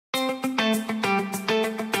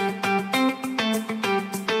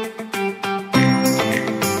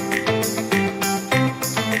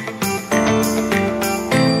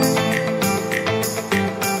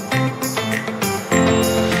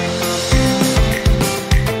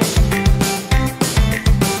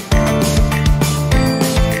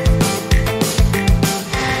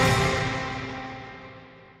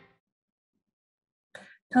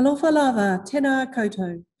Talofa lava, tēnā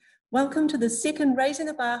koutou. Welcome to the second Raising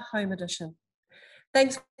the Bar Home Edition.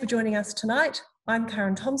 Thanks for joining us tonight. I'm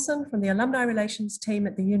Karen Thompson from the Alumni Relations team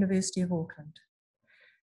at the University of Auckland.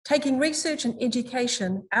 Taking research and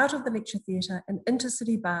education out of the lecture theatre and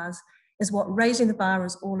intercity bars is what Raising the Bar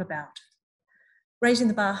is all about. Raising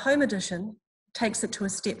the Bar Home Edition takes it to a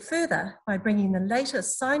step further by bringing the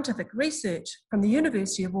latest scientific research from the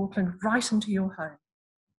University of Auckland right into your home.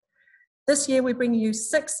 This year, we're bringing you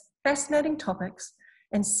 6 fascinating topics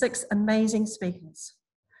and 6 amazing speakers.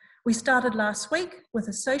 We started last week with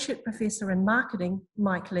Associate Professor in Marketing,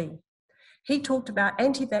 Mike Lee. He talked about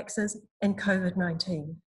anti-vaxxers and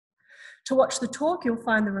COVID-19. To watch the talk, you'll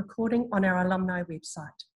find the recording on our alumni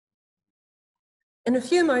website. In a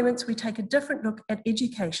few moments, we take a different look at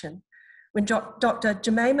education when Dr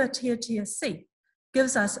Jemaima Tiatia-Seath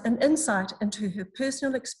gives us an insight into her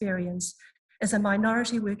personal experience as a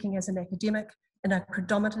minority working as an academic in a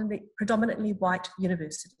predominantly white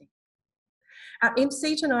university. Our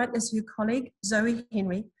MC tonight is her colleague, Zoe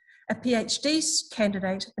Henry, a PhD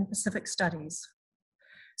candidate in Pacific Studies.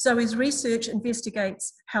 Zoe's research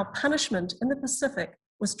investigates how punishment in the Pacific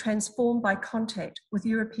was transformed by contact with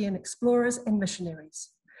European explorers and missionaries.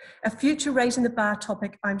 A future Raising the Bar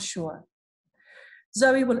topic, I'm sure.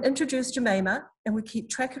 Zoe will introduce Jemaima and will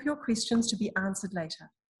keep track of your questions to be answered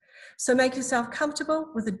later. So make yourself comfortable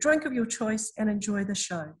with a drink of your choice and enjoy the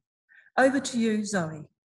show. Over to you, Zoe.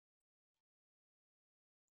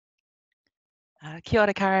 Kia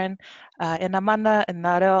ora, Karen. E nā mana, e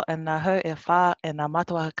nā reo, e nā hau, e whā, e nā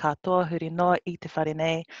matua katoa huri noa I te whare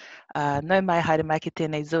nei. Nau mai haere mai ki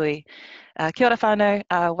tēnei Zoe. Kia ora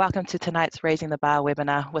whānau. Welcome to tonight's Raising the Bar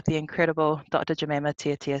webinar with the incredible Dr Jemaima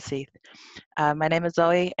Tiatia-Seath. My name is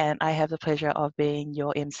Zoe and I have the pleasure of being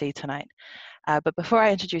your MC tonight. But before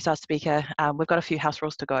I introduce our speaker, we've got a few house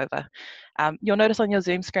rules to go over. You'll notice on your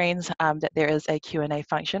Zoom screens that there is a Q&A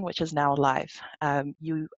function, which is now live.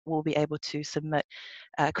 You will be able to submit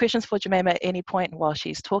questions for Jemaima at any point while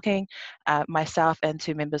she's talking. Myself and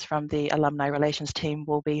 2 members from the Alumni Relations team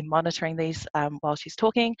will be monitoring these while she's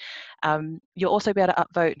talking. You'll also be able to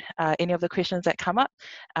upvote any of the questions that come up,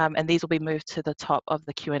 and these will be moved to the top of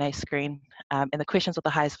the Q&A screen. And the questions with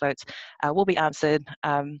the highest votes will be answered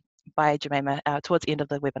by Jemaima towards the end of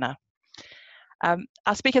the webinar.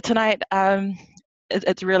 Our speaker tonight,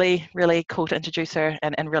 it's really, really cool to introduce her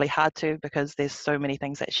and really hard to because there's so many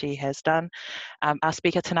things that she has done. Our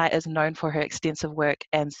speaker tonight is known for her extensive work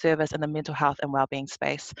and service in the mental health and wellbeing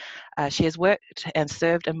space. She has worked and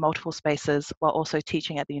served in multiple spaces while also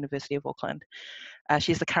teaching at the University of Auckland.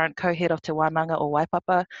 She's the current co-head of Te Wānanga o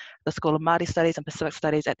Waipapa, the School of Māori Studies and Pacific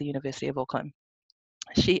Studies at the University of Auckland.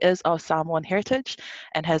 She is of Samoan heritage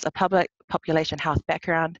and has a public population health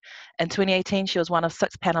background. In 2018, she was one of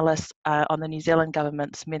 6 panelists on the New Zealand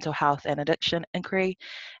government's Mental Health and Addiction Inquiry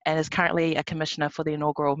and is currently a commissioner for the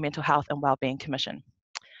inaugural Mental Health and Wellbeing Commission.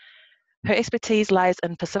 Her expertise lies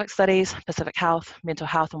in Pacific Studies, Pacific Health, mental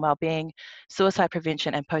health and wellbeing, suicide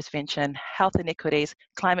prevention and postvention, health inequities,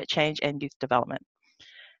 climate change and youth development.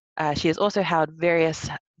 She has also held various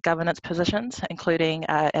governance positions, including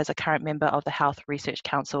as a current member of the Health Research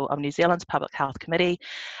Council of New Zealand's Public Health Committee,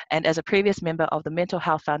 and as a previous member of the Mental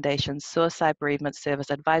Health Foundation's Suicide Bereavement Service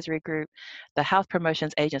Advisory Group, the Health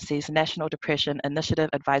Promotions Agency's National Depression Initiative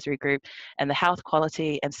Advisory Group, and the Health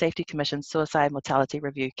Quality and Safety Commission's Suicide Mortality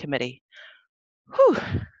Review Committee. Whew.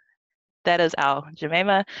 That is our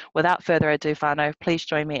Jemaima. Without further ado, whānau, please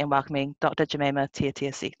join me in welcoming Dr Jemaima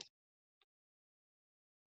Tiatia-Seath.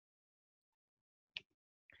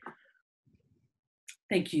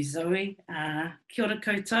 Thank you, Zoe. Kia ora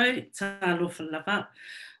koutou, talofa lava,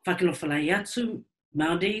 whakilofa lai atu,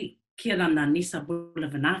 Māori, kia rana nisa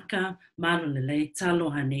bulavanaka, maralele,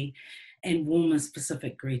 talohani, and warmest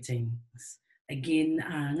Pacific greetings. Again,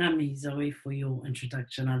 ngami Zoe for your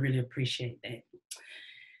introduction. I really appreciate that.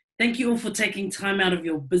 Thank you all for taking time out of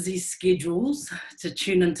your busy schedules to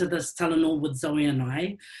tune into this Talanoa with Zoe and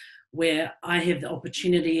I, where I have the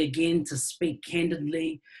opportunity again to speak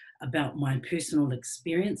candidly about my personal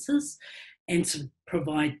experiences and to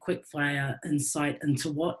provide quickfire insight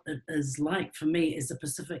into what it is like for me as a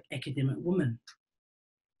Pacific academic woman.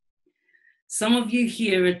 Some of you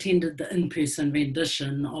here attended the in-person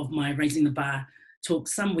rendition of my Raising the Bar talk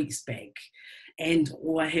some weeks back,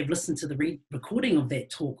 or I have listened to the recording of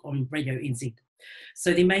that talk on Radio NZ.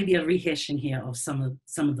 So there may be a rehashing here of some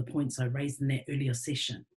of the points I raised in that earlier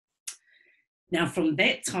session. Now, from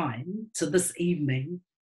that time to this evening,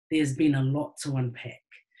 there's been a lot to unpack,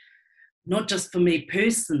 not just for me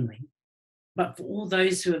personally, but for all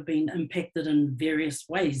those who have been impacted in various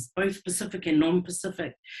ways, both Pacific and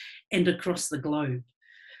non-Pacific and across the globe.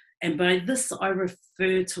 And by this, I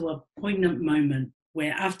refer to a poignant moment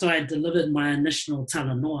where after I delivered my initial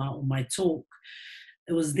talanoa, or my talk,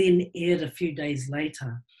 it was then aired a few days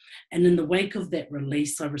later. And in the wake of that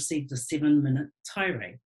release, I received a 7-minute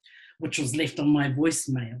tirade, which was left on my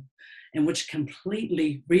voicemail, and which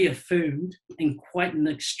completely reaffirmed, in quite an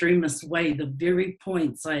extremist way, the very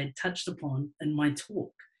points I had touched upon in my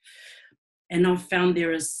talk. And I've found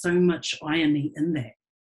there is so much irony in that.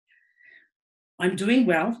 I'm doing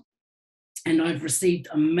well, and I've received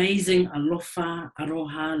amazing alofa,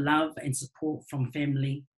 aroha, love and support from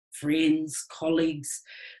family, friends, colleagues,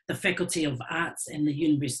 the Faculty of Arts and the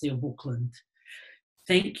University of Auckland.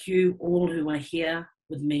 Thank you all who are here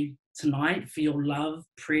with me tonight for your love,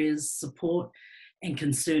 prayers, support and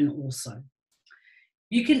concern also.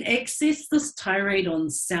 You can access this tirade on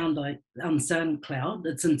SoundCloud.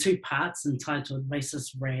 It's in 2 parts entitled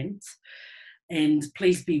Racist Rant, and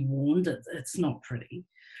please be warned, it's not pretty.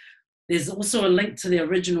 There's also a link to the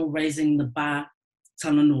original Raising the Bar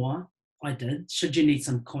talanoa I did, should you need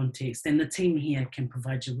some context, and the team here can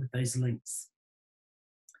provide you with those links.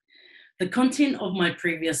 The content of my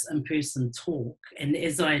previous in-person talk, and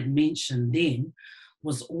as I had mentioned then,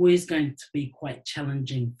 was always going to be quite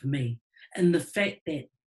challenging for me. And the fact that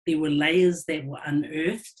there were layers that were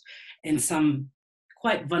unearthed and some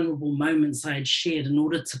quite vulnerable moments I had shared in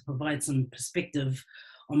order to provide some perspective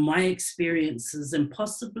on my experiences, and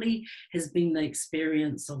possibly has been the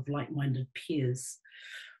experience of like-minded peers.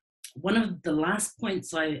 One of the last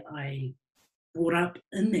points I brought up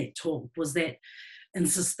in that talk was that in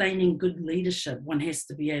sustaining good leadership, one has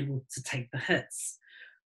to be able to take the hits,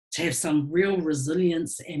 to have some real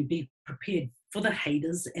resilience and be prepared for the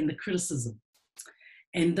haters and the criticism.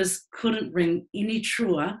 And this couldn't ring any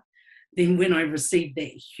truer than when I received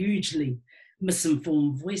that hugely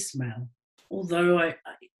misinformed voicemail, although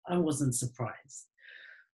I wasn't surprised.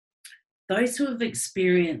 Those who have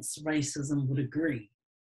experienced racism would agree.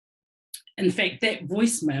 In fact, that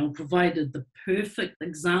voicemail provided the perfect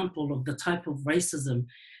example of the type of racism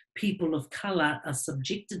people of colour are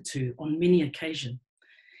subjected to on many occasions.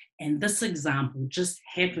 And this example just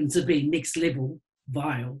happened to be next level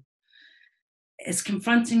vile. As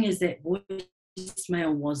confronting as that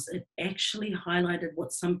voicemail was, it actually highlighted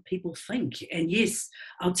what some people think. And yes,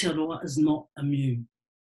 Aotearoa is not immune.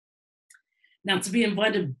 Now, to be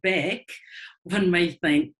invited back, one may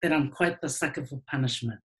think that I'm quite the sucker for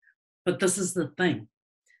punishment. But this is the thing.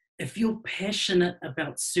 If you're passionate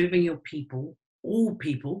about serving your people, all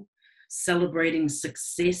people, celebrating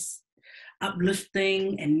success,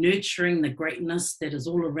 uplifting and nurturing the greatness that is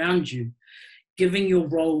all around you, giving your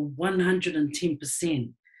role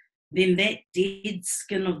 110%, then that dead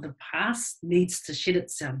skin of the past needs to shed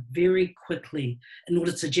itself very quickly in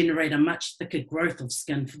order to generate a much thicker growth of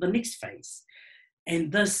skin for the next phase.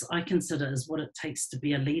 And this, I consider, is what it takes to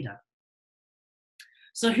be a leader.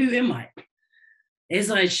 So who am I?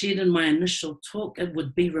 As I shared in my initial talk, it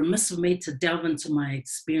would be remiss of me to delve into my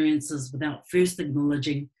experiences without first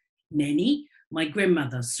acknowledging Nanny, my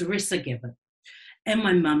grandmother, Suresa Gabbett, and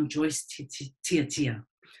my mum, Joyce Tiatia.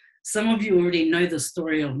 Some of you already know the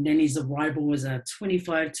story of Nanny's arrival as a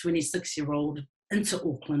 25, 26-year-old into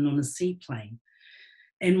Auckland on a seaplane,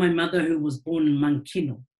 and my mother, who was born in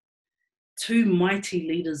Mankino. 2 mighty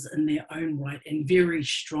leaders in their own right and very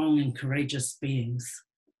strong and courageous beings.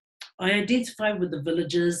 I identify with the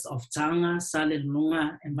villages of Taonga,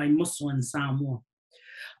 Salelunga and Vaimusu in Samoa.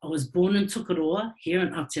 I was born in Tukaroa, here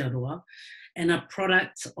in Aotearoa, and a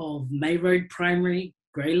product of May Road Primary,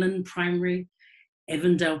 Greyland Primary,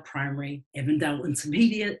 Avondale Primary, Avondale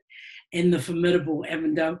Intermediate, and the formidable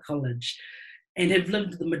Avondale College, and have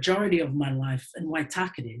lived the majority of my life in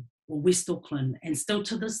Waitakere, or West Auckland, and still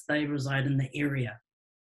to this day reside in the area.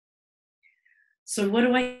 So why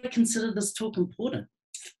do I consider this talk important?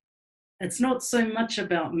 It's not so much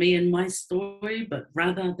about me and my story, but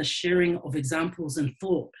rather the sharing of examples and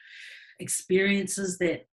thought, experiences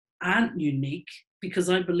that aren't unique, because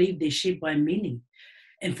I believe they're shared by many,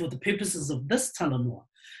 and for the purposes of this talanoa,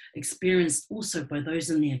 experienced also by those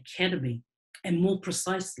in the academy, and more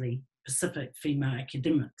precisely, Pacific female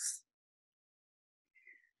academics.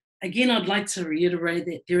 Again, I'd like to reiterate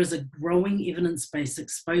that there is a growing evidence base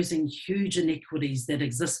exposing huge inequities that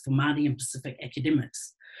exist for Māori and Pacific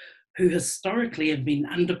academics, who historically have been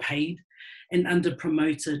underpaid and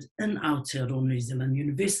underpromoted in Aotearoa New Zealand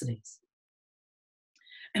universities.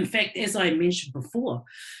 In fact, as I mentioned before,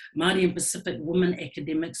 Māori and Pacific women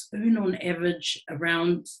academics earn on average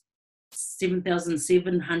around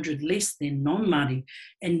 7,700 less than non-Māori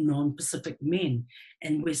and non-Pacific men,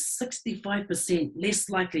 and we're 65% less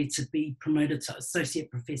likely to be promoted to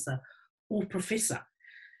associate professor or professor.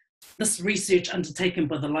 This research undertaken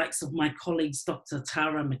by the likes of my colleagues, Dr.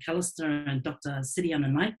 Tara McAllister and Dr. Siriana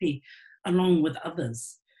Naipi, along with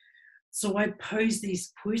others. So I pose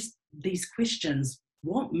these questions.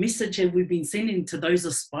 What message have we been sending to those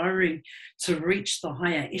aspiring to reach the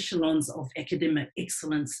higher echelons of academic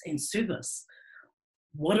excellence and service?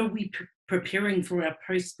 What are we preparing for our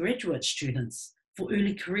postgraduate students, for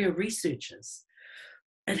early career researchers?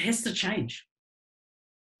 It has to change.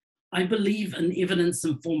 I believe in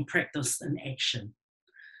evidence-informed practice and action.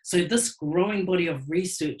 So this growing body of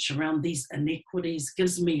research around these inequities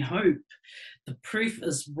gives me hope. The proof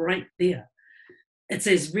is right there. It's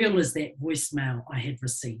as real as that voicemail I had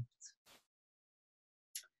received.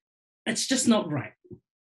 It's just not right.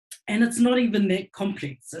 And it's not even that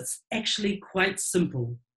complex. It's actually quite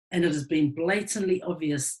simple. And it has been blatantly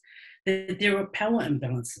obvious that there are power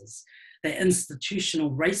imbalances, that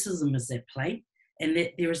institutional racism is at play, and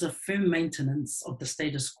that there is a firm maintenance of the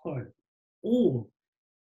status quo, all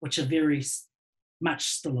which are very much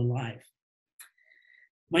still alive.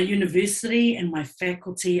 My university and my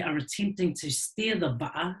faculty are attempting to steer the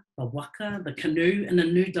va'a, the waka, the canoe in a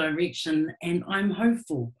new direction, and I'm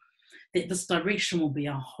hopeful that this direction will be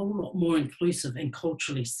a whole lot more inclusive and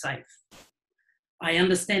culturally safe. I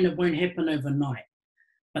understand it won't happen overnight,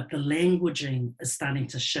 but the languaging is starting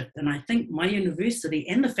to shift, and I think my university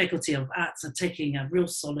and the Faculty of Arts are taking a real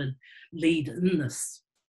solid lead in this.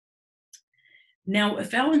 Now,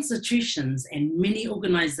 if our institutions and many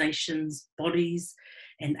organisations, bodies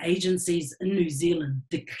and agencies in New Zealand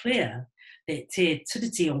declare that te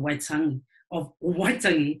tiriti of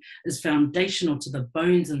Waitangi is foundational to the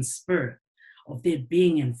bones and spirit of their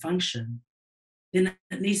being and function, then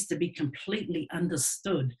it needs to be completely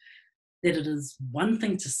understood that it is one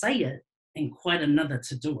thing to say it and quite another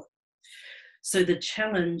to do it. So the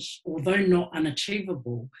challenge, although not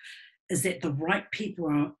unachievable, is that the right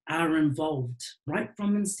people are involved right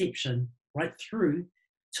from inception, right through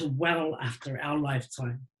to well after our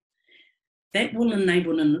lifetime. That will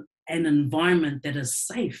enable an environment that is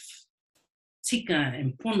safe, tika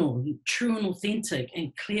and pono, true and authentic,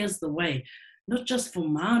 and clears the way, not just for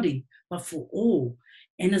Māori, but for all.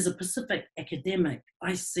 And as a Pacific academic,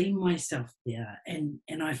 I see myself there and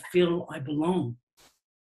I feel I belong.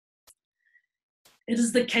 It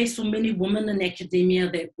is the case for many women in academia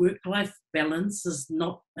that work-life balance is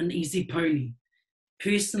not an easy pony.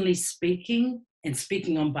 Personally speaking, and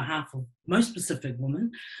speaking on behalf of most Pacific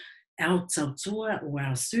women, our tautua or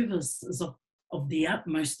our service is of the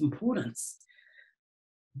utmost importance.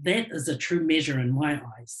 That is a true measure in my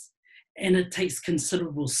eyes. And it takes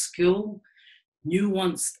considerable skill,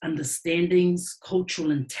 nuanced understandings, cultural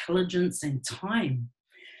intelligence, and time.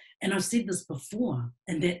 And I've said this before,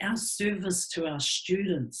 and that our service to our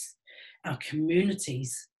students, our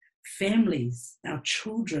communities, families, our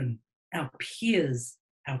children, our peers,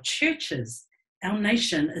 our churches, our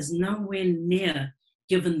nation is nowhere near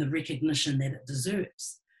given the recognition that it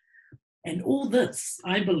deserves. And all this,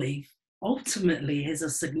 I believe, ultimately has a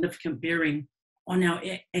significant bearing on our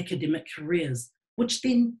academic careers, which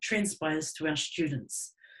then transpires to our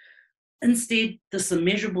students. Instead, this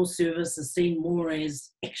immeasurable service is seen more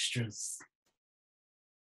as extras.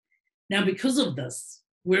 Now, because of this,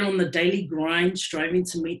 we're on the daily grind striving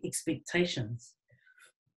to meet expectations.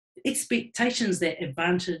 Expectations that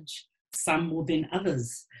advantage some more than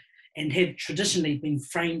others and have traditionally been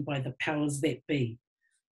framed by the powers that be.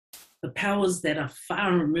 The powers that are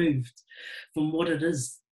far removed from what it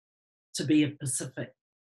is to be a Pacific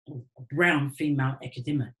or brown female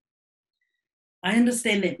academic. I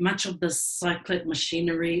understand that much of this cyclic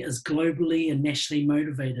machinery is globally and nationally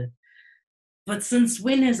motivated. But since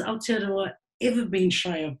when has Aotearoa ever been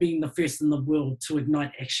shy of being the first in the world to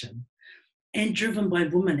ignite action, and driven by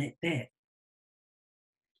women at that?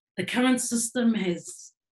 The current system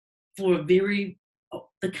has a very,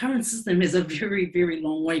 very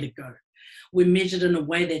long way to go. We're measured in a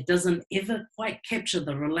way that doesn't ever quite capture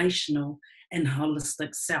the relational and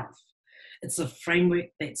holistic self. It's a framework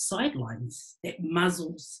that sidelines, that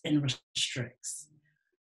muzzles and restricts.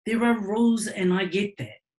 There are rules, and I get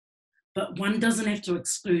that, but one doesn't have to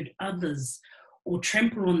exclude others or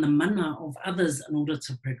trample on the mana of others in order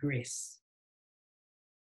to progress.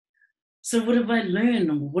 So what have I learned,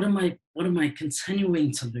 or what am I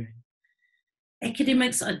continuing to learn?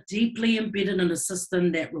 Academics are deeply embedded in a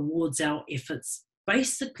system that rewards our efforts,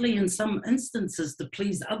 basically in some instances to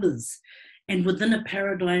please others, and within a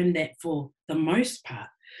paradigm that, for the most part,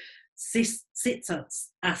 sets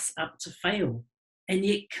us up to fail, and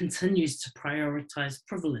yet continues to prioritise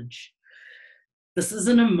privilege. This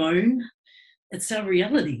isn't a moan, it's our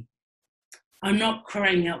reality. I'm not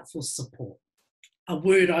crying out for support. a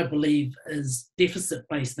word I believe is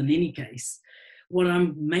deficit-based in any case. What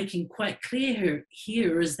I'm making quite clear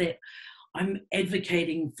here is that I'm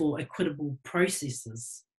advocating for equitable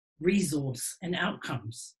processes, resource, and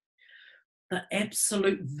outcomes. The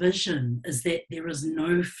absolute vision is that there is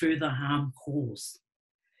no further harm caused.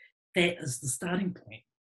 That is the starting point.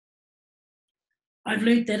 I've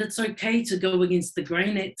learned that it's okay to go against the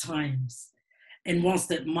grain at times. And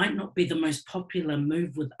whilst it might not be the most popular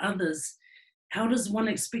move with others, how does one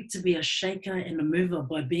expect to be a shaker and a mover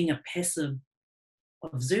by being a passive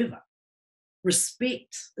observer?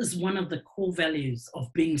 Respect is one of the core values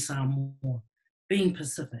of being Samoa, being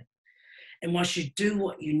Pacific. And whilst you do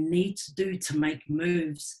what you need to do to make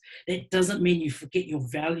moves, that doesn't mean you forget your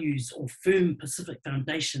values or firm Pacific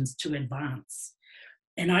foundations to advance.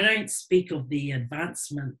 And I don't speak of the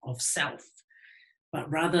advancement of self, but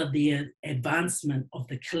rather the advancement of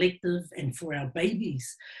the collective and for our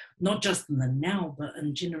babies, not just in the now, but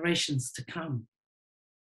in generations to come.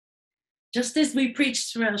 Just as we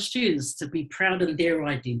preach to our students to be proud in their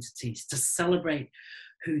identities, to celebrate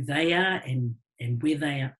who they are and where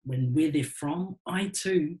they are, where they're from, I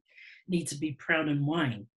too need to be proud in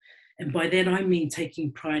mine. And by that I mean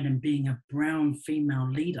taking pride in being a brown female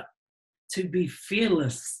leader, to be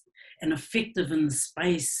fearless and effective in the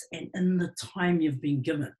space and in the time you've been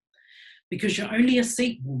given. Because you're only a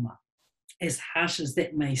seat warmer, as harsh as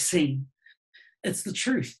that may seem. It's the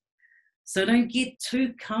truth. So don't get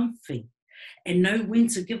too comfy, and know when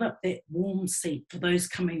to give up that warm seat for those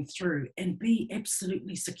coming through, and be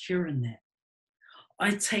absolutely secure in that.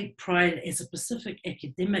 I take pride as a Pacific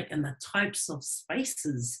academic in the types of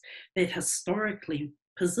spaces that historically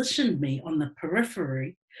positioned me on the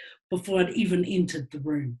periphery before I'd even entered the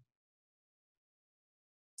room.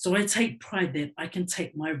 So I take pride that I can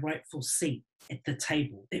take my rightful seat at the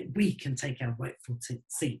table, that we can take our rightful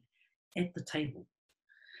seat at the table.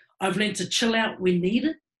 I've learned to chill out when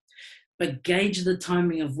needed, but gauge the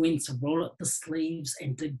timing of when to roll up the sleeves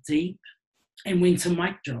and dig deep, and when to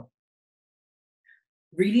mic drop.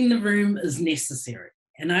 Reading the room is necessary.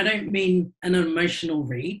 And I don't mean an emotional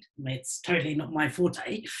read, that's totally not my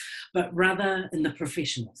forte, but rather in the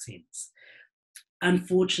professional sense.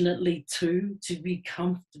 Unfortunately, too, to be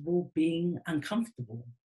comfortable being uncomfortable,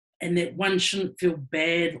 and that one shouldn't feel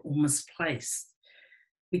bad or misplaced.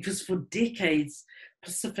 Because for decades,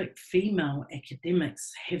 Pacific female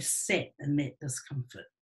academics have sat in that discomfort.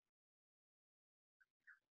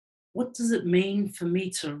 What does it mean for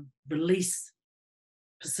me to release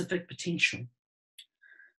Pacific potential?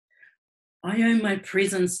 I owe my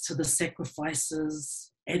presence to the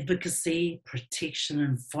sacrifices, advocacy, protection,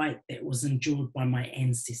 and fight that was endured by my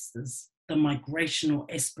ancestors, the migrational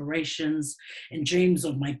aspirations and dreams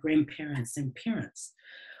of my grandparents and parents,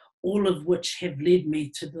 all of which have led me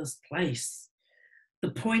to this place. The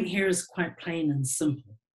point here is quite plain and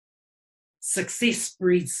simple. Success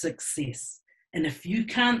breeds success. And if you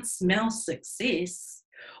can't smell success,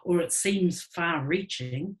 or it seems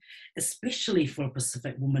far-reaching, especially for a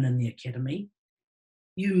Pacific woman in the academy,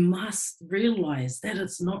 you must realise that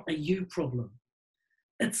it's not a you problem.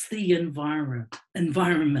 It's the environment,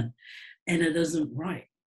 and it isn't right.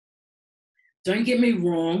 Don't get me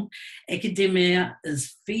wrong, academia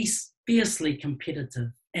is fiercely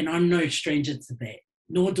competitive, and I'm no stranger to that,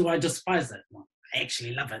 nor do I despise it. I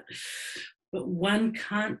actually love it. But one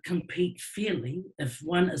can't compete fairly if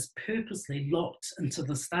one is purposely locked into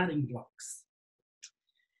the starting blocks.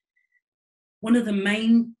 One of the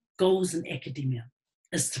main goals in academia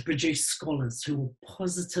is to produce scholars who will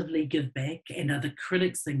positively give back and are the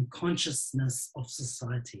critics and consciousness of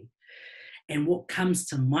society. And what comes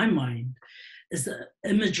to my mind is the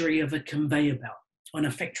imagery of a conveyor belt on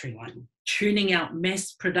a factory line, churning out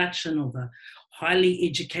mass production of a highly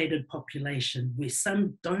educated population where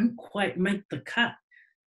some don't quite make the cut,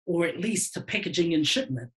 or at least to packaging and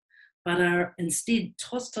shipment, but are instead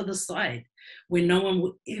tossed to the side where no one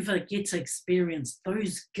will ever get to experience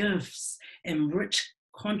those gifts and rich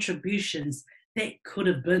contributions that could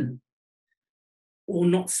have been, or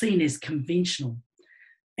not seen as conventional,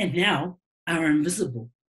 and now are invisible.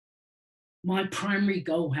 My primary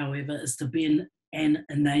goal, however, is to be an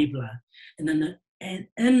enabler in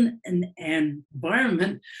an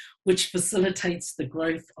environment which facilitates the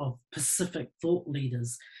growth of Pacific thought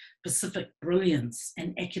leaders, Pacific brilliance,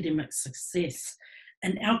 and academic success,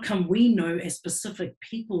 an outcome we know as Pacific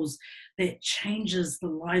peoples that changes the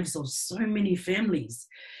lives of so many families,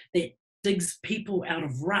 that digs people out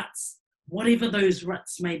of ruts, whatever those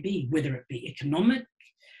ruts may be, whether it be economic,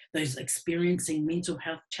 those experiencing mental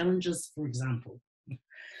health challenges, for example.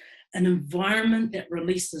 An environment that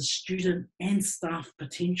releases student and staff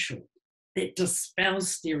potential, that dispels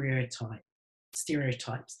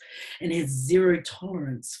stereotypes and has zero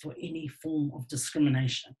tolerance for any form of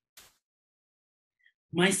discrimination.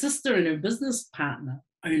 My sister and her business partner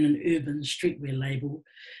own an urban streetwear label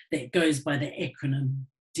that goes by the acronym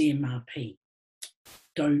DMRP.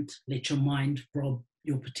 Don't let your mind rob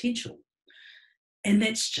your potential. And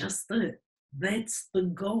that's just it. That's the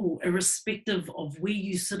goal, irrespective of where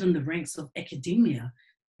you sit in the ranks of academia.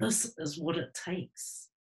 This is what it takes.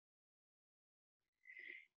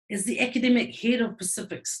 As the academic head of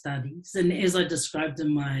Pacific Studies, and as I described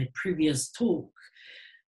in my previous talk,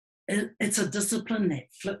 it's a discipline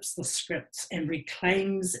that flips the script and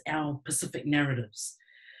reclaims our Pacific narratives.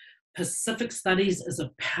 Pacific Studies is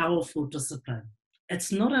a powerful discipline.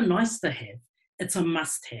 It's not a nice to have, it's a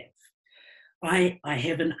must have. I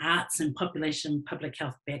have an arts and population public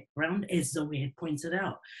health background, as Zoe had pointed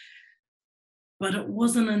out. But it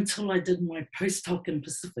wasn't until I did my postdoc in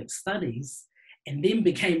Pacific Studies and then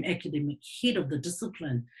became academic head of the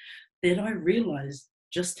discipline that I realized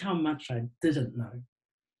just how much I didn't know.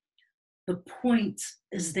 The point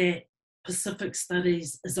is that Pacific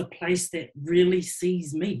Studies is a place that really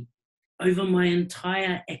sees me over my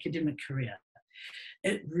entire academic career.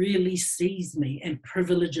 It really sees me and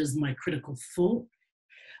privileges my critical thought,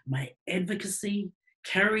 my advocacy,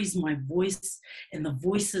 carries my voice and the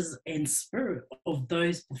voices and spirit of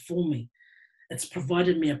those before me. It's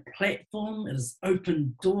provided me a platform, it has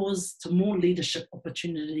opened doors to more leadership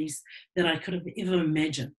opportunities than I could have ever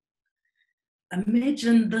imagined.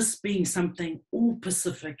 Imagine this being something all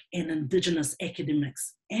Pacific and Indigenous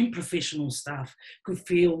academics and professional staff could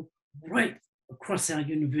feel right across our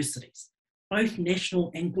universities, both national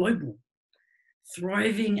and global.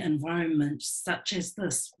 Thriving environments such as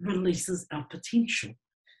this releases our potential.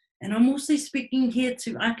 And I'm also speaking here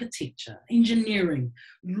to architecture, engineering,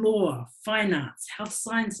 law, fine arts, health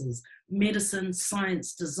sciences, medicine,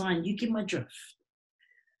 science, design. You get my drift.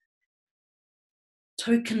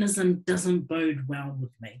 Tokenism doesn't bode well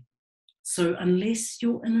with me. So unless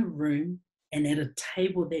you're in a room and at a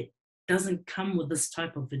table that doesn't come with this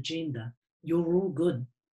type of agenda, you're all good.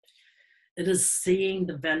 It is seeing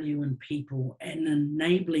the value in people and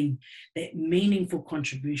enabling that meaningful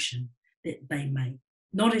contribution that they make,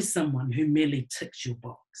 not as someone who merely ticks your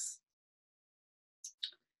box.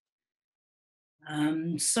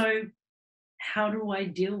 So how do I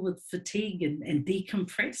deal with fatigue and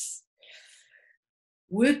decompress?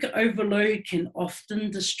 Work overload can often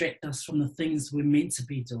distract us from the things we're meant to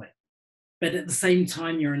be doing, but at the same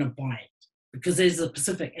time, you're in a bind. Because as a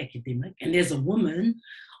Pacific academic and as a woman,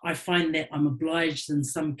 I find that I'm obliged in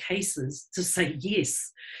some cases to say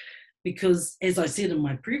yes. Because as I said in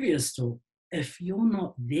my previous talk, if you're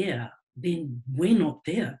not there, then we're not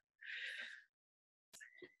there.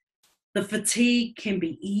 The fatigue can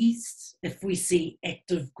be eased if we see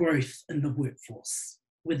active growth in the workforce,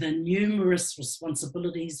 where the numerous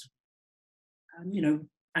responsibilities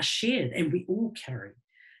are shared and we all carry,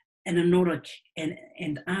 and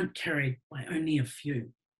aren't carried by only a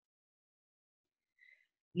few.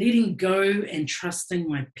 Letting go and trusting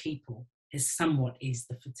my people has somewhat eased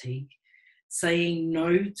the fatigue. Saying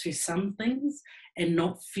no to some things and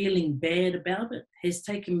not feeling bad about it has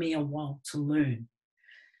taken me a while to learn.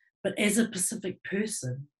 But as a Pacific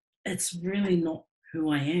person, it's really not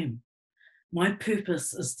who I am. My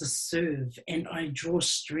purpose is to serve, and I draw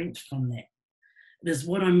strength from that. It is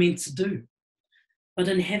what I'm meant to do. But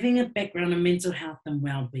in having a background in mental health and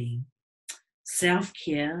well-being,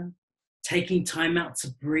 self-care, taking time out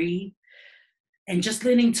to breathe, and just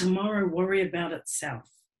letting tomorrow worry about itself,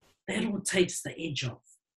 that all takes the edge off.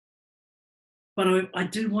 But I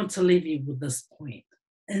do want to leave you with this point.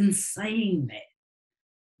 In saying that,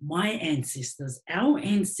 our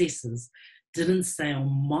ancestors, didn't sail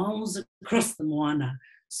miles across the moana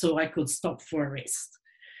so I could stop for a rest.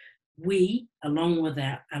 We, along with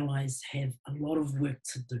our allies, have a lot of work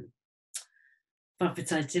to do.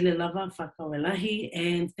 Whawhetai tele lava, whakawelahi,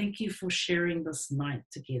 and thank you for sharing this night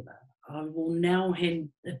together. I will now hand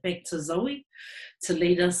it back to Zoe to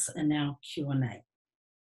lead us in our Q&A.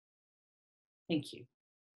 Thank you.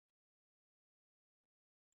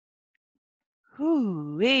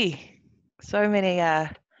 Ooh-wee. So many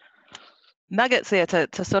nuggets there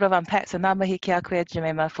to sort of unpack. So ngā mihi ki a koe,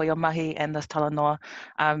 Jemaima, for your mahi and this talanoa.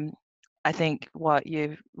 I think what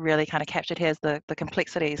you've really kind of captured here is the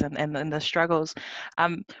complexities and the struggles,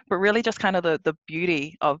 but really just kind of the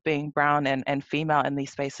beauty of being brown and female in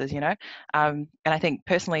these spaces, and I think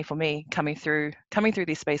personally for me, coming through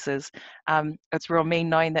these spaces, it's real me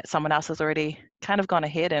knowing that someone else has already kind of gone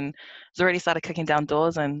ahead and has already started kicking down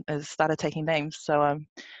doors and has started taking names. So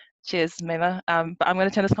Cheers, Jemaima. But I'm going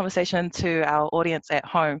to turn this conversation to our audience at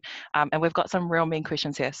home, and we've got some real mean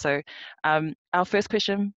questions here. So our first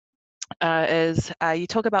question is, you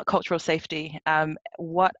talk about cultural safety.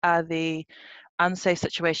 What are the unsafe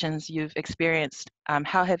situations you've experienced?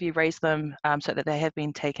 How have you raised them so that they have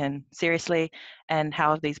been taken seriously, and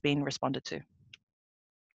how have these been responded to?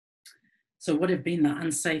 So what have been the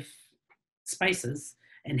unsafe spaces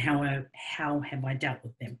and how have I dealt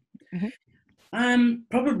with them?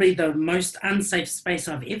 Probably the most unsafe space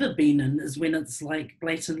I've ever been in is when it's like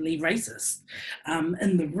blatantly racist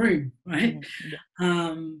in the room, right?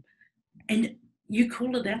 And you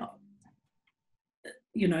call it out,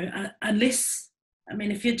 you know, unless, I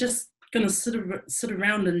mean, if you're just going to sit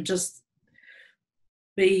around and just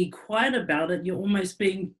be quiet about it, you're almost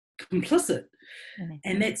being complicit.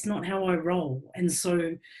 And that's not how I roll. And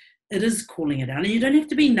so it is calling it out. And you don't have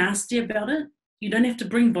to be nasty about it. You don't have to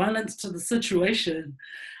bring violence to the situation.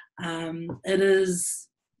 It is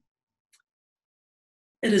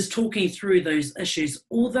talking through those issues,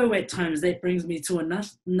 although at times that brings me to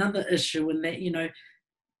another issue, in that, you know,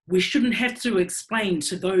 we shouldn't have to explain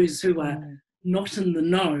to those who are not in the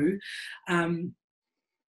know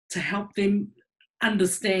to help them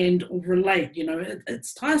understand or relate. You know,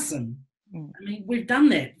 it's tiresome. I mean, we've done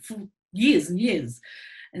that for years and years.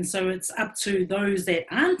 And so it's up to those that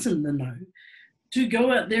aren't in the know to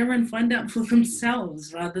go out there and find out for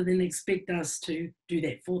themselves rather than expect us to do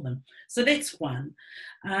that for them. So that's one.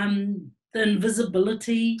 The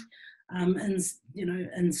invisibility, in, you know,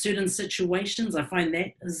 in certain situations, I find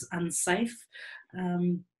that is unsafe.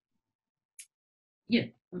 Yeah.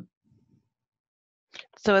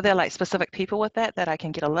 So are there like specific people with that I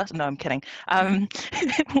can get a list? No, I'm kidding.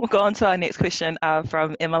 We'll go on to our next question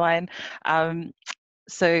from Emmeline.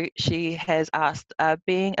 So she has asked,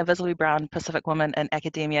 being a visibly brown Pacific woman in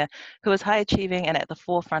academia who is high achieving and at the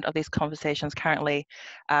forefront of these conversations currently,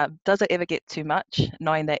 does it ever get too much,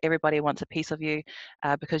 knowing that everybody wants a piece of you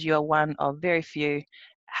because you are one of very few?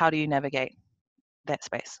 How do you navigate that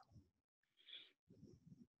space?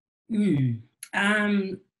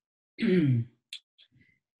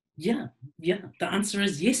 Yeah, the answer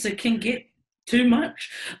is yes, it can get too much.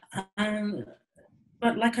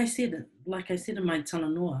 But like I said in my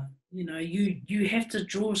talanoa, you know, you have to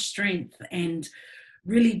draw strength and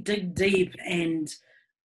really dig deep and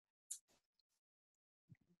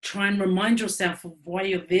try and remind yourself of why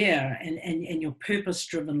you're there, and your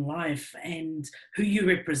purpose-driven life and who you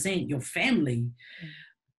represent, your family,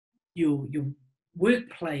 your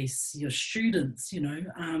workplace, your students, you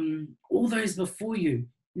know, all those before you.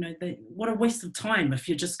 You know, what a waste of time if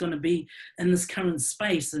you're just going to be in this current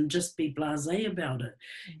space and just be blasé about it.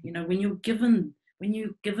 You know, when you're given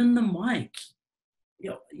the mic,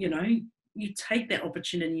 you know, you take that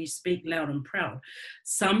opportunity, you speak loud and proud.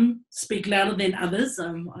 Some speak louder than others.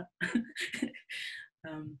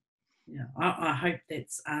 Yeah, I hope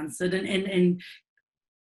that's answered. And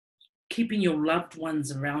keeping your loved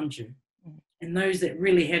ones around you and those that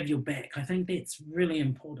really have your back. I think that's really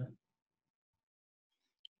important.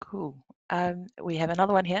 Cool. We have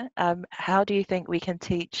another one here. How do you think we can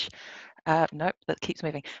teach, nope, that keeps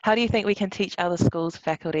moving. How do you think we can teach other schools,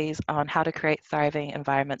 faculties on how to create thriving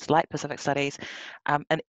environments like Pacific Studies?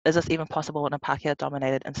 And is this even possible in a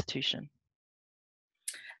Pākehā-dominated institution?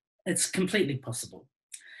 It's completely possible.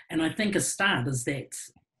 And I think a start is that,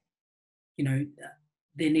 you know,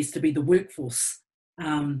 there needs to be the workforce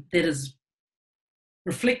that is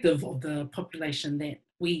reflective of the population that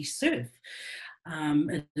we serve.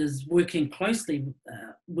 It is working closely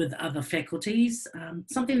with other faculties,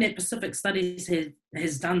 something that Pacific Studies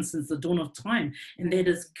has done since the dawn of time, and that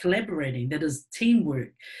is collaborating, that is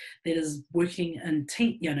teamwork, that is working in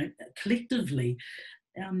team, you know, collectively.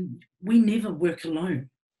 We never work alone.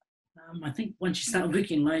 I think once you start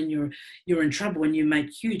working alone, you're in trouble and you make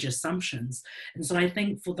huge assumptions. And so I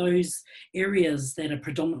think for those areas that are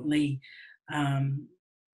predominantly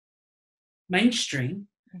mainstream,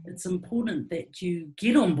 it's important that you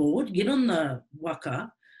get on board, get on the waka,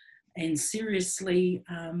 and seriously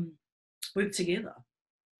work together.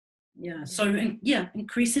 Yeah. So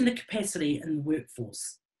increasing the capacity in the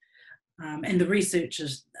workforce, and the research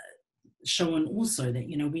is showing also that,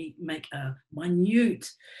 you know, we make a minute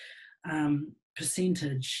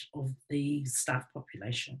percentage of the staff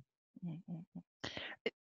population.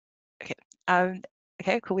 Okay.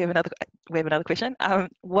 Okay, cool. We have another question.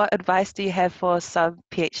 What advice do you have for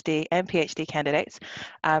sub-PhD and PhD candidates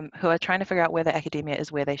who are trying to figure out whether academia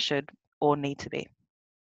is where they should or need to be?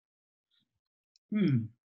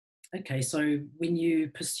 Okay, so when you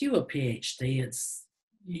pursue a PhD,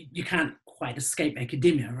 you can't quite escape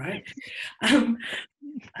academia, right? um,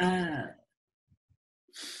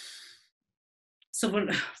 so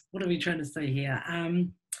what are we trying to say here?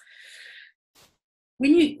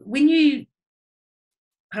 When you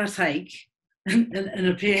partake in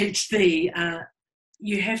a PhD,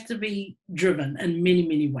 you have to be driven in many,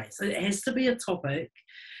 many ways. It has to be a topic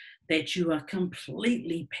that you are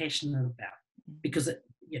completely passionate about, because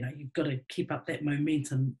you've got to keep up that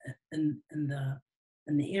momentum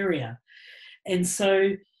in the area. And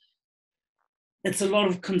so it's a lot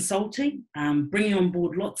of consulting, bringing on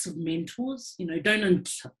board lots of mentors. Don't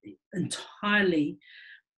entirely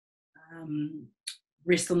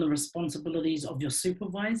rest on the responsibilities of your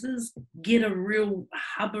supervisors. Get a real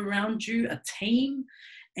hub around you, a team,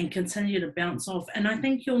 and continue to bounce off. And I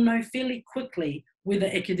think you'll know fairly quickly whether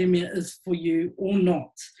academia is for you or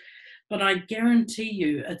not. But I guarantee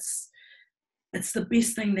you it's the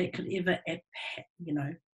best thing that could ever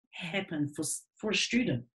happen for a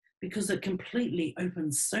student, because it completely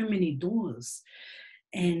opens so many doors,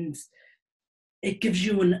 and it gives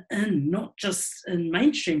you an in, not just in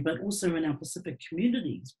mainstream, but also in our Pacific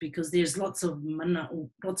communities, because there's lots of mana,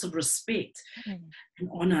 lots of respect and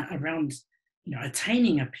honour around,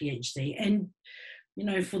 attaining a PhD. And,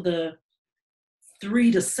 for the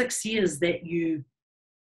 3 to 6 years that you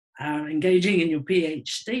are engaging in your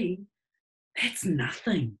PhD, that's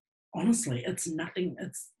nothing. Honestly, it's nothing.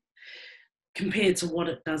 It's compared to what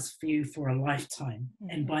it does for you for a lifetime.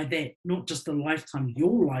 And by that, not just the lifetime,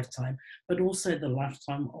 your lifetime, but also the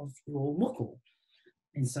lifetime of your moko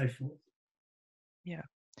and so forth. Yeah,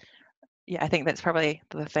 I think that's probably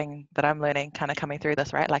the thing that I'm learning kind of coming through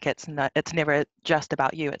this, right? Like it's never just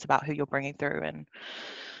about you, it's about who you're bringing through and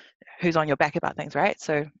who's on your back about things, right?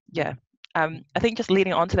 So yeah. I think just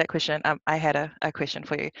leading on to that question, I had a question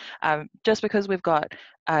for you. Just because we've got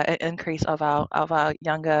an increase of our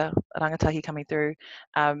younger rangatahi coming through,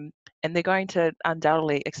 and they're going to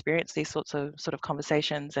undoubtedly experience these sorts of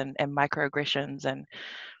conversations and microaggressions and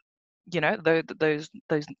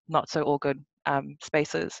those not so all good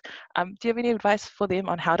spaces. Do you have any advice for them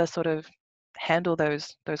on how to sort of handle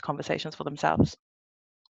those conversations for themselves?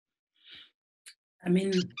 I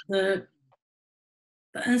mean, the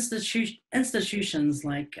institutions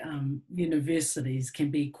like universities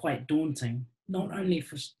can be quite daunting, not only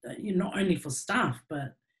for staff,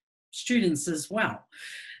 but students as well.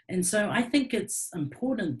 And so I think it's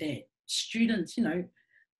important that students,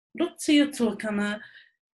 look to your tuakana,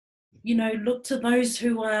 look to those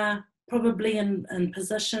who are probably in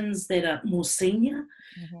positions that are more senior,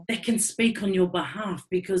 that can speak on your behalf,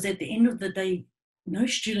 because at the end of the day, no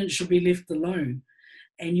student should be left alone.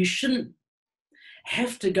 And you shouldn't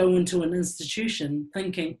have to go into an institution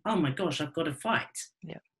thinking, oh my gosh, I've got to fight.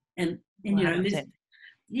 Yeah. And the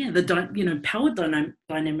power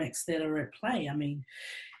dynamics that are at play. I mean,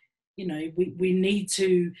 we need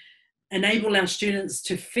to enable our students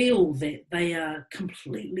to feel that they are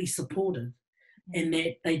completely supported, and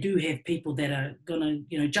that they do have people that are going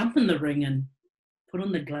to, jump in the ring and put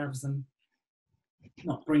on the gloves and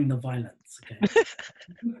not bring the violence. Okay.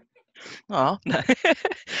 Oh no.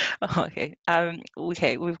 Okay.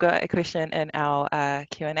 Okay. We've got a question in our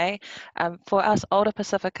Q&A. For us older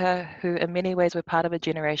Pacifica, who in many ways were part of a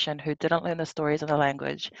generation who didn't learn the stories in the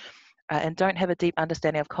language and don't have a deep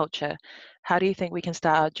understanding of culture, how do you think we can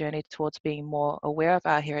start our journey towards being more aware of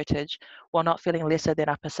our heritage while not feeling lesser than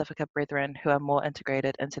our Pacifica brethren who are more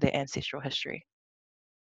integrated into their ancestral history?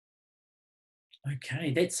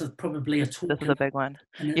 Okay, that's probably a talk. This is a big one.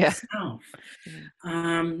 In Yeah. itself.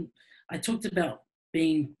 I talked about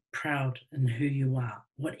being proud in who you are,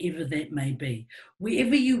 whatever that may be.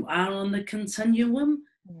 Wherever you are on the continuum,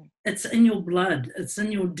 it's in your blood, it's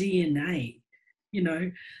in your DNA.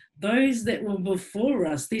 Those that were before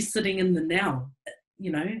us, they're sitting in the now,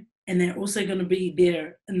 and they're also going to be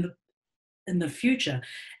there in the future.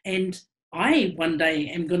 And I one day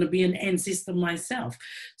am going to be an ancestor myself.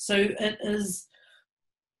 So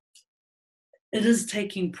it is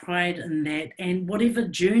taking pride in that, and whatever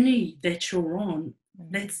journey that you're on,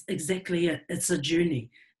 that's exactly it. It's a journey.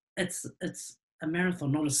 It's a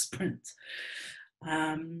marathon, not a sprint.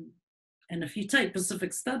 And if you take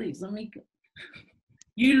Pacific Studies, I mean,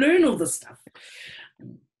 you learn all this stuff.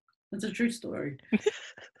 It's a true story.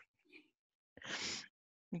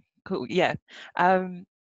 Cool. Yeah.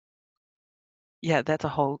 Yeah, that's a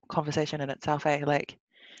whole conversation in itself, eh? Like,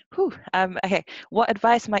 whew. Okay. What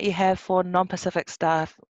advice might you have for non-Pacific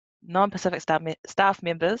staff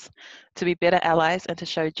members to be better allies and to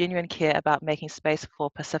show genuine care about making space for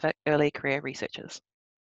Pacific early career researchers?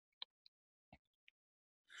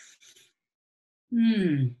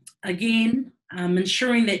 Again,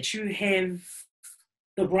 ensuring that you have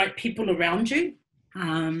the right people around you,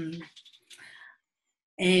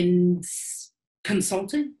 and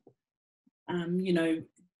consulting. You know,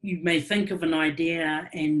 you may think of an idea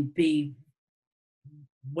and be,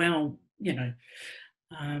 well, you know,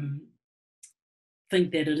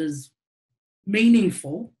 think that it is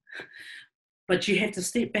meaningful, but you have to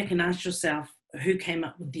step back and ask yourself who came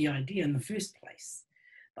up with the idea in the first place.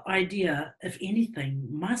 The idea, if anything,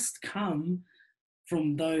 must come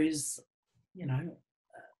from those, you know,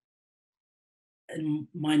 in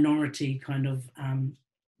minority kind of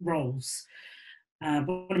roles.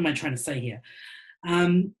 What am I trying to say here?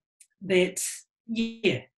 That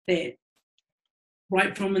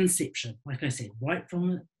right from inception, like I said, right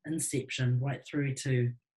from inception, right through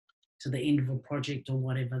to the end of a project or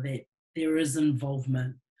whatever, that there is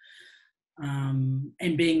involvement,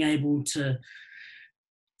 and being able to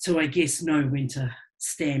I guess know when to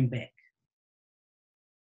stand back,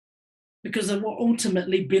 because it will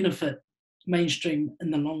ultimately benefit mainstream in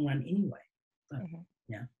the long run anyway. So,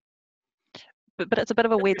 yeah. But it's a bit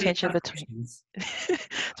of a weird tension between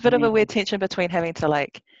it's a bit of a weird tension between having to,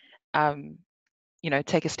 like, you know,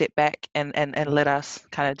 take a step back and let us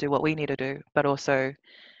kind of do what we need to do, but also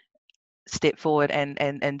step forward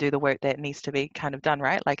and do the work that needs to be kind of done,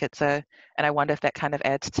 right? Like, it's and I wonder if that kind of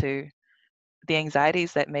adds to the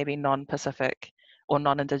anxieties that maybe non-Pacific or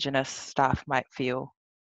non-Indigenous staff might feel,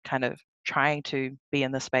 kind of trying to be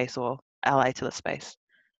in the space or ally to the space.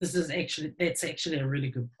 That's actually a really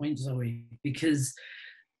good point, Zoe, because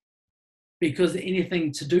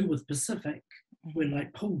anything to do with Pacific, we're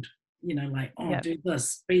like pulled, you know, like, oh, do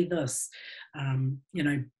this, be this, you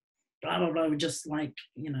know, blah, blah, blah. We're just like,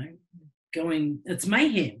 you know, going, it's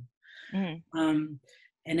mayhem.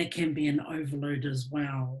 And it can be an overload as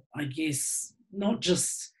well, I guess, not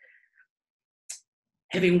just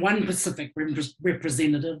having one Pacific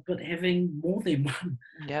representative, but having more than one.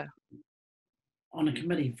 Yeah. On a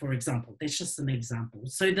committee, for example. That's just an example.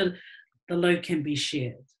 So the load can be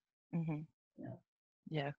shared.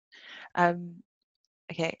 Yeah.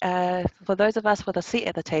 Okay, for those of us with a seat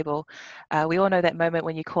at the table, we all know that moment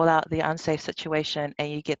when you call out the unsafe situation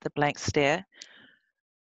and you get the blank stare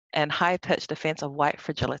and high-pitched defense of white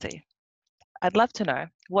fragility. I'd love to know,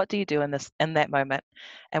 what do you do in that moment,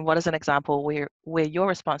 and what is an example where your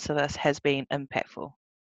response to this has been impactful?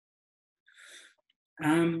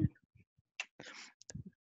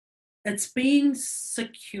 It's being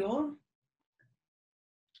secure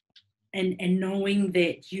and knowing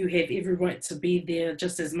that you have every right to be there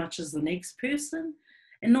just as much as the next person,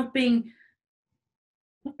 and not being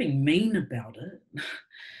mean about it,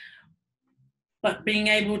 but being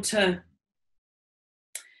able to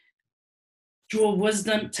draw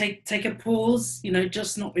wisdom, take a pause, you know,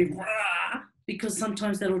 just not be rah, because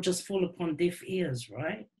sometimes that'll just fall upon deaf ears,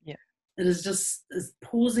 right? Yeah. It is just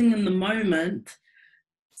pausing in the moment,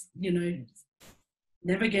 you know,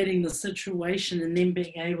 navigating the situation, and then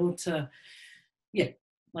being able to,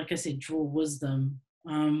 like I said, draw wisdom.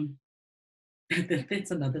 That's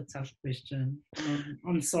another tough question.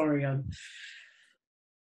 I'm sorry. I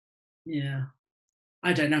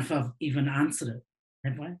don't know if I've even answered it.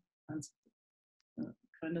 Have I answered it?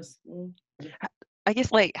 Kind of. I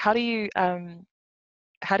guess, like, how do you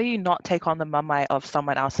not take on the mamae of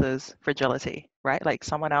someone else's fragility, right? Like,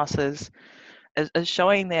 someone else's is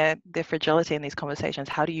showing their fragility in these conversations.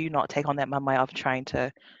 How do you not take on that mamae of trying to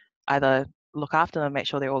either look after them, make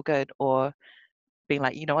sure they're all good, or being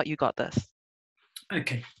like, you know what, you got this?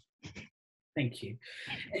 Okay, thank you.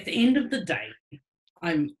 At the end of the day,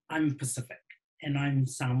 I'm Pacific and I'm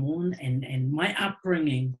Samoan, and my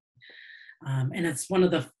upbringing, and it's one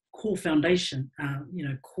of the core foundation,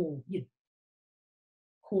 core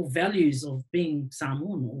values of being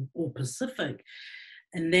Samoan or Pacific,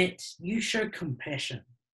 and that you show compassion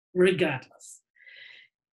regardless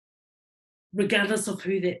of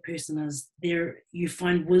who that person is. There, you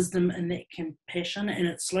find wisdom in that compassion, and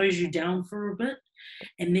it slows you down for a bit,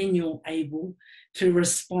 and then you're able to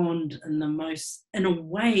respond in a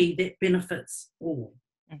way that benefits all.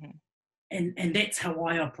 And that's how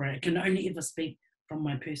I operate. I can only ever speak from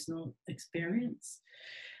my personal experience.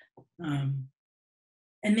 And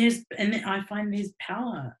I find there's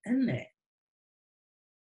power in that.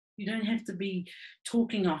 You don't have to be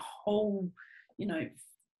talking a whole,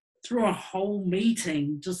 through a whole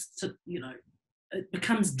meeting just to, it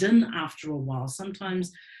becomes din after a while.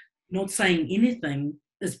 Sometimes not saying anything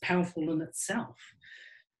is powerful in itself.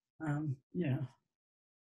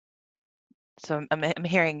 So I'm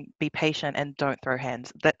hearing be patient and don't throw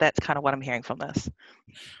hands. That's kind of what I'm hearing from this.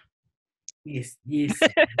 Yes.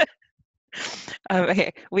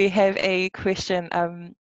 Okay, we have a question.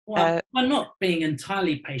 Well, I'm not being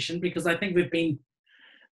entirely patient because I think we've been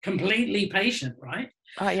completely patient, right?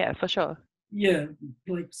 Oh yeah, for sure. Yeah,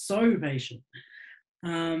 like so patient.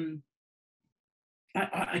 I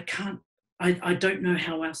can't, I don't know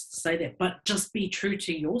how else to say that, but just be true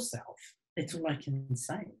to yourself. That's all I can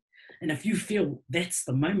say. And if you feel that's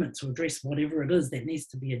the moment to address whatever it is that needs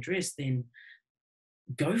to be addressed, then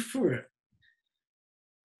go for it.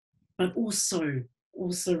 But also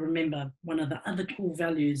remember, one of the other core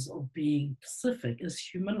values of being Pacific is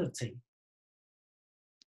humility.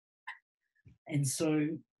 And so,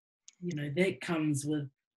 that comes with,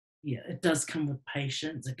 it does come with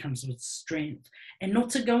patience, it comes with strength, and not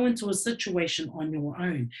to go into a situation on your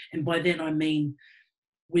own. And by that I mean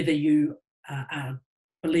whether you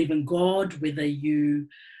believe in God, whether you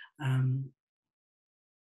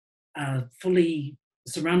are fully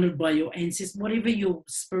surrounded by your ancestors, whatever your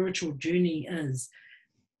spiritual journey is,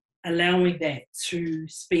 allowing that to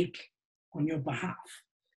speak on your behalf.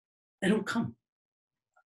 It'll come.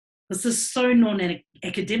 This is so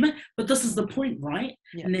non-academic, but this is the point, right?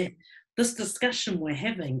 Yeah. And that this discussion we're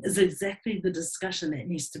having is exactly the discussion that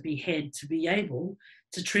needs to be had to be able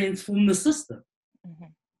to transform the system. Mm-hmm.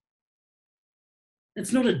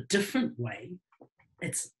 It's not a different way,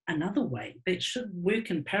 it's another way that should work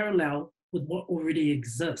in parallel with what already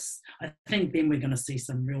exists. I think then we're going to see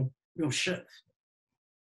some real shift.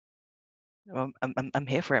 Well, I'm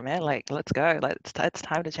here for it, man. Like, let's go. It's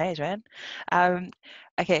time to change, man.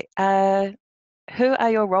 Okay. Who are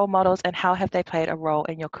your role models, and how have they played a role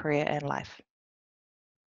in your career and life?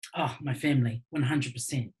 Oh, my family,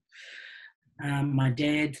 100%. My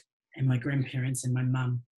dad and my grandparents and my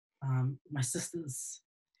mum, my sisters.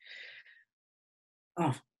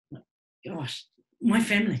 Oh my gosh, my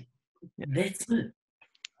family. Yeah. That's it.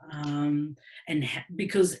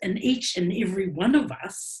 Because in each and every one of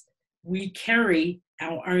us, we carry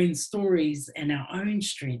our own stories and our own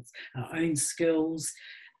strengths, our own skills,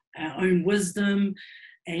 our own wisdom,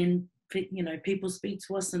 and people speak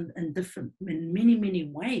to us in many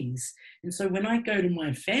ways. And so when I go to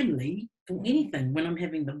my family for anything, when I'm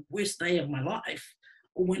having the worst day of my life,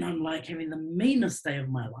 or when I'm like having the meanest day of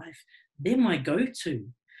my life, they're my go-to,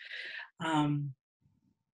 and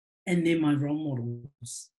they're my role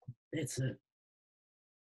models. That's it.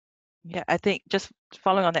 Yeah, I think just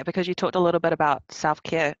following on that, because you talked a little bit about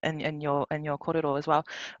self-care in your korero as well.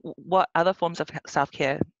 What other forms of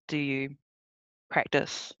self-care do you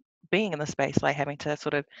practice being in the space, like having to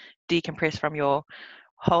sort of decompress from your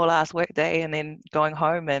whole ass work day and then going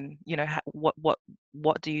home, and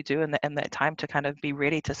what do you do in that time to kind of be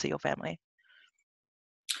ready to see your family?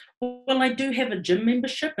 Well, I do have a gym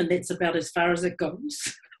membership, and that's about as far as it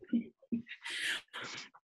goes.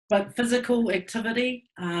 But physical activity,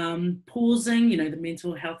 pausing, the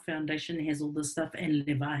Mental Health Foundation has all this stuff, and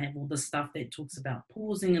Leva have all this stuff that talks about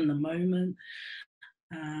pausing in the moment,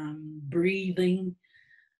 breathing,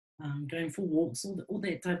 going for walks, all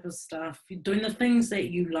that type of stuff. You're doing the things that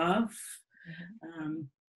you love.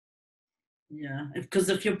 Yeah, because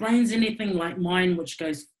if your brain's anything like mine, which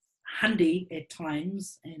goes handy at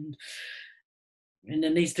times, and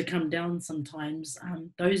it needs to come down sometimes,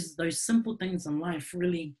 those simple things in life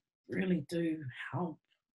really do help.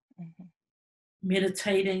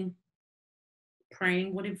 Meditating,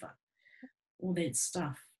 praying, whatever, all that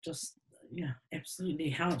stuff just absolutely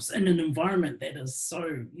helps in an environment that is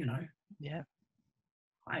so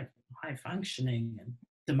high functioning and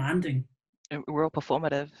demanding. Real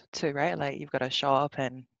performative too, right? Like you've got to show up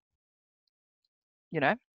and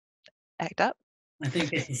act up. I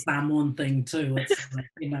think that's a Samoan thing too. It's like,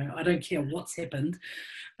 I don't care what's happened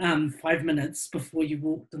 5 minutes before you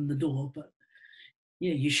walked in the door, but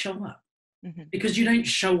you show up. Because you don't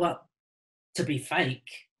show up to be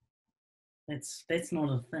fake. That's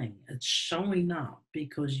not a thing. It's showing up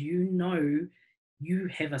because you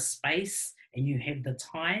have a space and you have the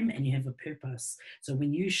time and you have a purpose. So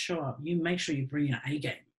when you show up, you make sure you bring your A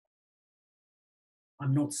game.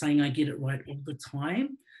 I'm not saying I get it right all the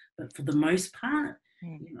time, but for the most part,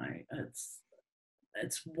 it's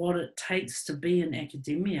what it takes to be in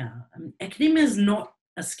academia. Academia is not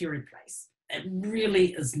a scary place. It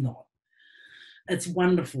really is not. It's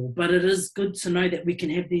wonderful, but it is good to know that we can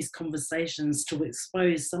have these conversations to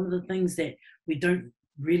expose some of the things that we don't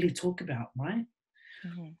really talk about, right?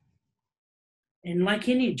 And like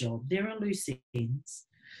any job, there are loose ends.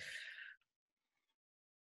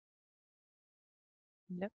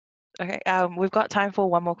 Yep. Okay, we've got time for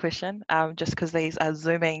one more question, just because these are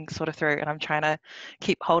zooming sort of through and I'm trying to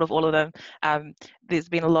keep hold of all of them. There's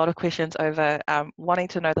been a lot of questions over wanting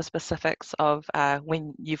to know the specifics of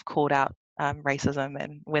when you've called out racism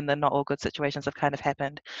and when the not all good situations have kind of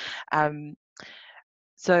happened.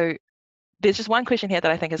 So there's just one question here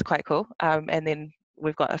that I think is quite cool, and then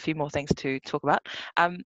we've got a few more things to talk about.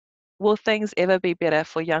 Will things ever be better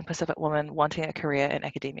for young Pacific women wanting a career in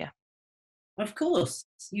academia? Of course,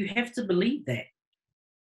 you have to believe that.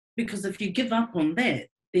 Because if you give up on that,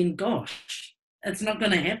 then gosh, it's not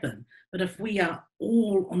going to happen. But if we are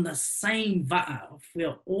all on the same vibe, if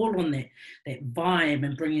we're all on that vibe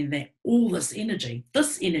and bringing all this energy,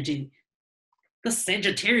 this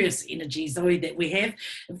Sagittarius energy, Zoe, that we have,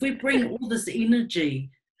 if we bring all this energy,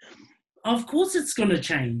 of course it's going to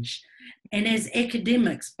change. And as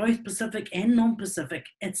academics, both Pacific and non-Pacific,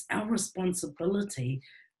 it's our responsibility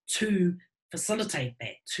to facilitate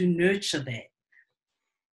that, to nurture that.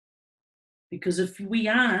 Because if we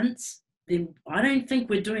aren't, then I don't think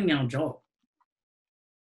we're doing our job.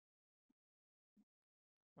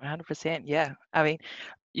 100%, yeah. I mean,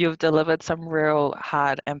 you've delivered some real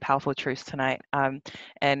hard and powerful truths tonight.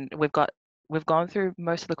 And we've gone through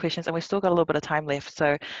most of the questions, and we've still got a little bit of time left.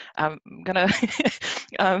 So I'm gonna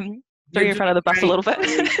throw you in front of the bus a little bit.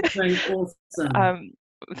 Awesome.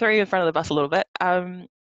 Throw you in front of the bus a little bit.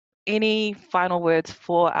 Any final words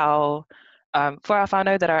for our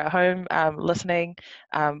whānau that are at home listening,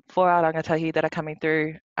 for our rangatahi that are coming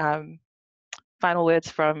through? Final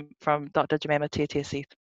words from Dr. Jemaima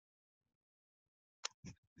Tiatia-Seath.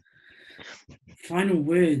 Final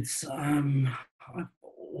words.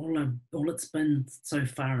 All it's been so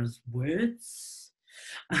far is words.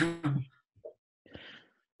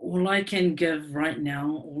 All I can give right now,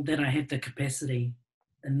 all that I have the capacity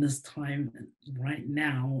in this time right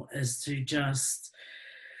now, is to just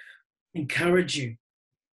encourage you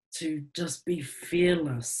to just be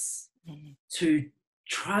fearless, to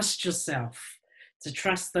trust yourself, to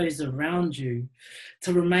trust those around you,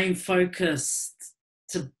 to remain focused,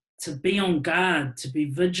 to be on guard, to be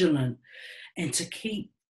vigilant, and to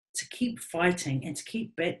keep fighting and to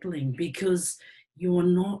keep battling, because you are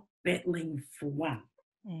not battling for one.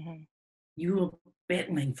 Mm-hmm. You are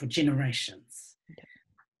battling for generations.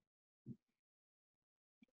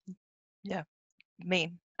 Yeah,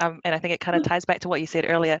 and I think it kind of ties back to what you said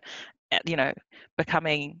earlier,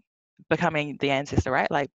 becoming the ancestor,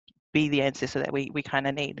 right? Like, be the ancestor that we kind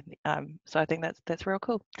of need. So I think that's real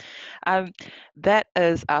cool. That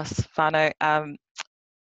is us, whānau.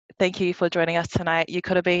 Thank you for joining us tonight. You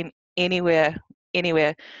could have been anywhere,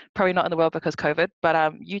 probably not in the world because COVID,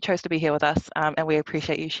 but you chose to be here with us, and we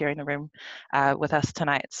appreciate you sharing the room with us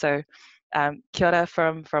tonight. So kia ora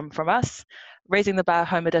from us. Raising the Bar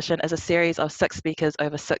Home Edition is a series of 6 speakers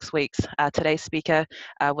over 6 weeks. Today's speaker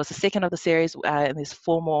was the second of the series, and there's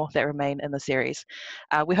 4 more that remain in the series.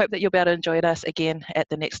 We hope that you'll be able to join us again at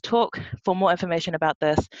the next talk. For more information about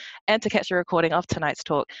this and to catch a recording of tonight's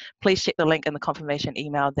talk, please check the link in the confirmation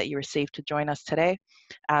email that you received to join us today.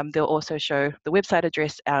 They'll also show the website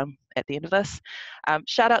address at the end of this.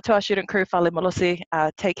 Shout out to our student crew, Whale Molosi.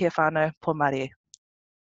 Take care, whānau, po Mārie.